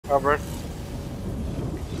Robert.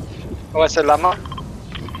 Oh, it's a llama.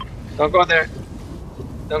 Don't go there.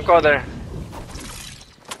 Don't go there.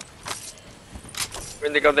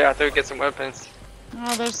 When they go there, I have to get some weapons.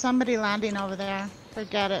 Oh, there's somebody landing over there.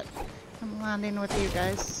 Forget it. I'm landing with you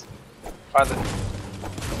guys. Father.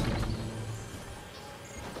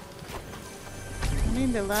 I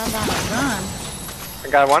need to land on a gun. I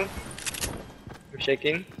got one. I'm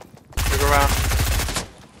shaking. Look around.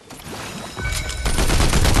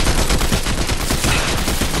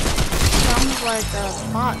 Sounds like a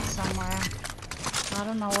spot somewhere. I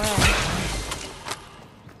don't know where.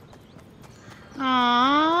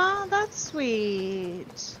 Aww, that's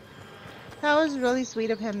sweet. That was really sweet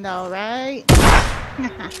of him though, right? You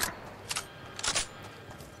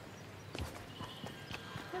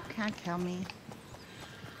can't kill me.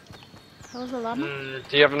 That was a llama?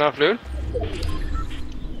 Do you have enough loot?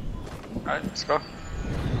 Alright, let's go.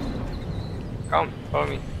 Come, follow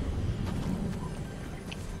me.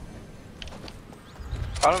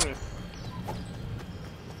 Follow me.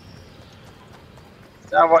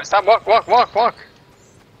 Stop, walk!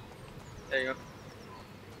 There you go.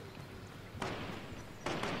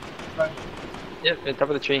 Right. Yeah, on top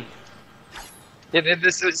of the tree. Yeah,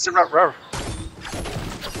 this is a row.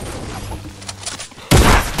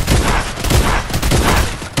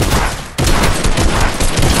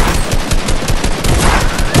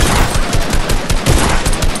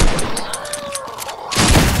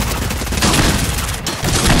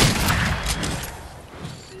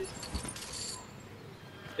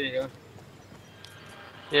 There you go.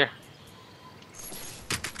 Here.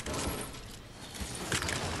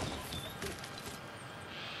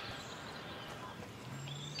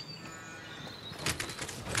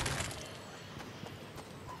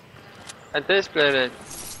 I did split it.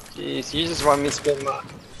 Jeez, you just want me to split my.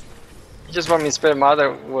 You just want me to split my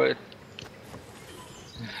other wood.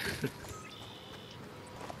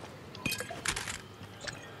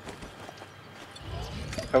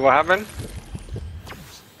 But what happened?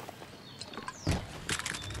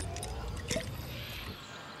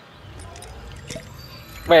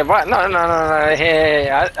 Wait, what? No. Hey,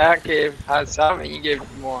 I gave some and you gave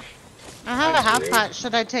more. I have a half pot.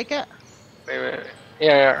 Should I take it? Wait.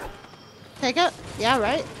 Yeah. Take it? Yeah,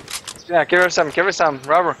 right? Yeah, give her some.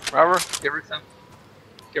 Robber, give her some.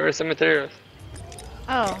 Give her some materials.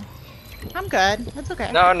 Oh. I'm good. That's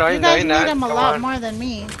okay. No, you no, guys you're need not. them a Come lot on. more than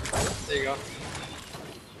me. There you go.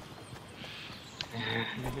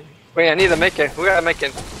 Wait, I need to make it. We gotta make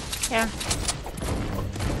it. Yeah.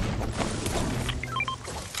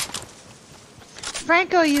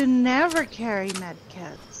 Franco, you never carry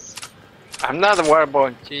medkits. I'm not a water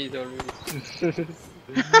boy. Jeez, already.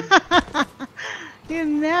 You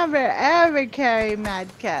never ever carry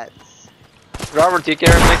medkits. Robert, do you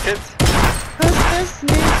carry medkits? Who's this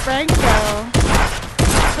new Franco?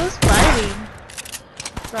 Who's fighting?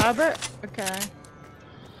 Robert? Okay.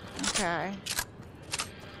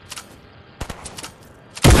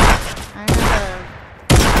 I have a...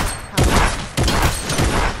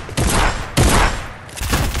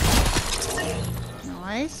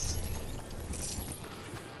 Nice.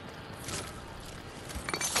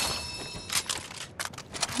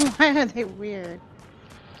 Why are they weird?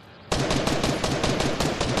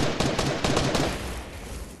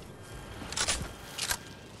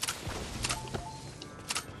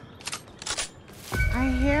 I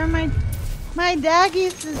hear my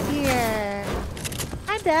Daggies is here.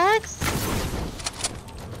 Hi, Dax.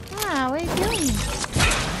 Ah, what are you doing?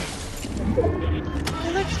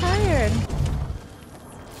 You look tired.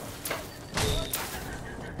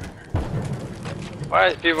 Why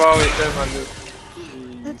is people always saying my loot?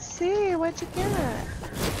 Let's see, what'd you get?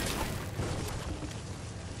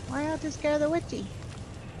 Why out to scare the witchy?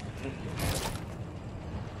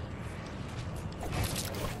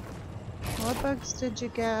 What bugs did you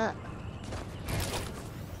get?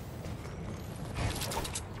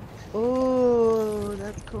 Oh,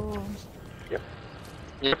 that's cool.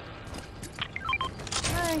 Yep.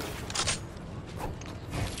 Hi.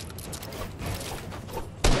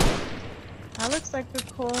 That looks like a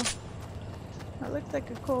cool. That looks like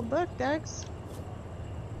a cool book, Dex.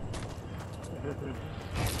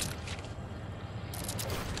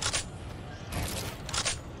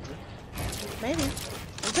 Maybe.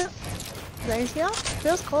 Is it? Is that ACL?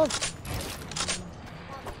 Feels cold.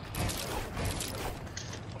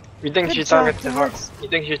 You think Good she's job, talking to her? Dex. You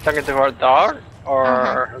think she's talking to her dog or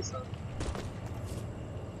her son?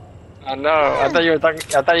 I know. I thought you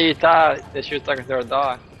thought that she was talking to her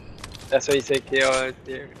dog. That's why you say kill. Oh,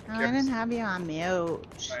 I didn't have you on mute.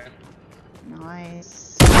 Right.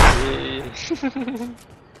 Nice.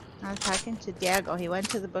 I was talking to Diego. He went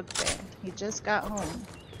to the book fair. He just got home.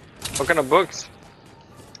 What kind of books?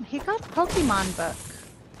 He got Pokemon book.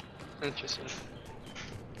 Interesting.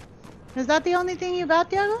 Is that the only thing you got,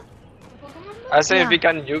 Diego? I say Yeah. if we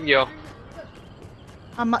got Yu-Gi-Oh.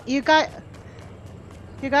 You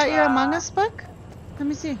got your Among Us book? Let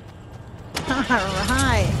me see.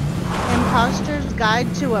 Alright. Imposter's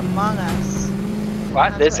Guide to Among Us.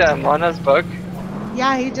 What? There's That's a Among Us book?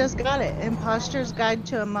 Yeah, he just got it. Imposter's Guide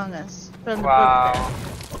to Among Us. From the Wow.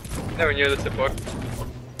 book Never knew that's a book.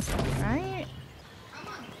 fair. Right?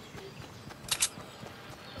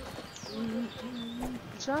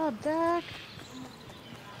 Good job, Dak.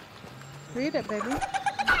 Read it, baby.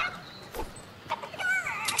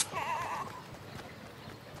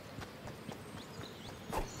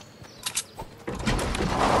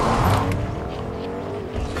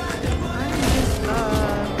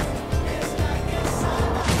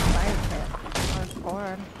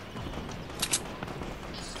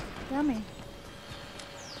 Yummy.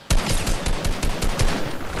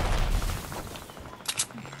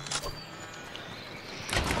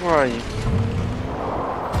 Where are you?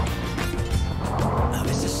 A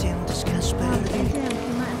veces sientes que has Oh, perdido. damn,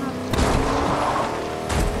 he might have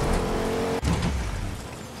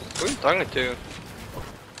Who are you talking to?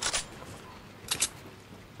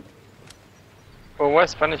 Well, why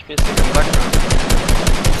Spanish music in the background?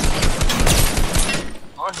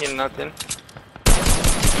 Oh, I hear nothing.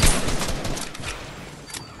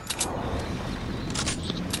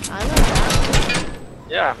 I love that.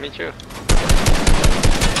 Yeah, me too.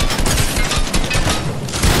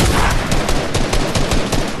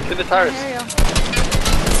 To the tires. There you go.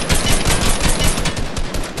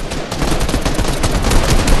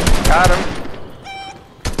 Got him.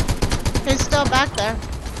 He's still back there.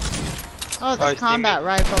 Oh, this he's combat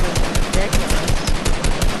rifle is ridiculous.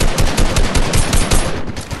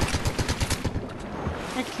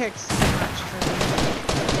 It kicks too much for me.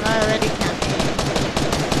 I already can't aim.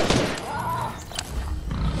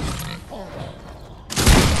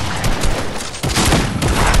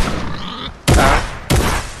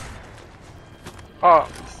 Oh.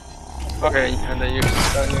 Okay, and then you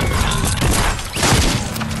start moving.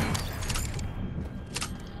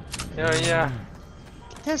 Yeah.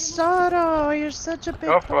 Tesoro, you're such a big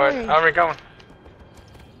Go for boy. it. How are we going?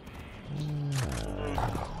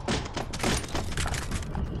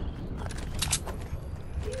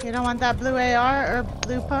 You don't want that blue AR or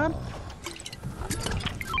blue pump?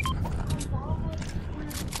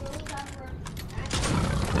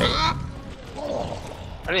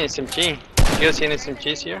 I need some SMG. You guys see any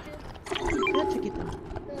SMGs here? Yeah, chiquito.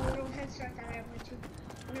 The little head start that I went to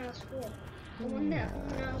when I was 4. The one that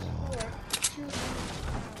when I was 4,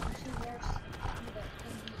 two worse.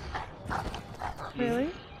 Really?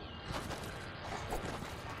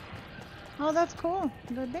 Oh, that's cool,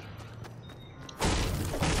 baby.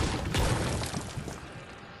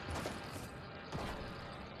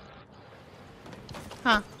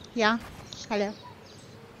 Huh? Yeah. Hello.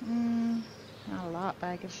 Not a lot, but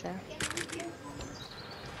I can share.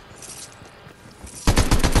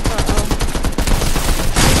 Uh-oh.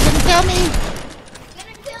 He's gonna kill me!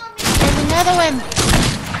 There's another one!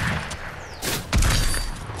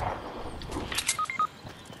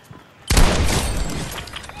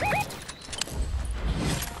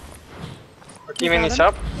 Our teammate needs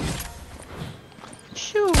help.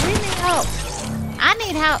 Shoot, we need help. I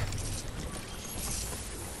need help.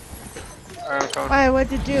 I'm coming. Why,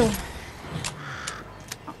 what'd you do?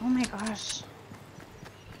 Oh my gosh.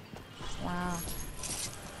 Wow.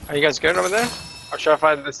 Are you guys good over there? Or should I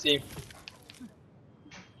find this team?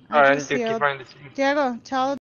 Alright, I need to keep healed. finding this team. Diego, tell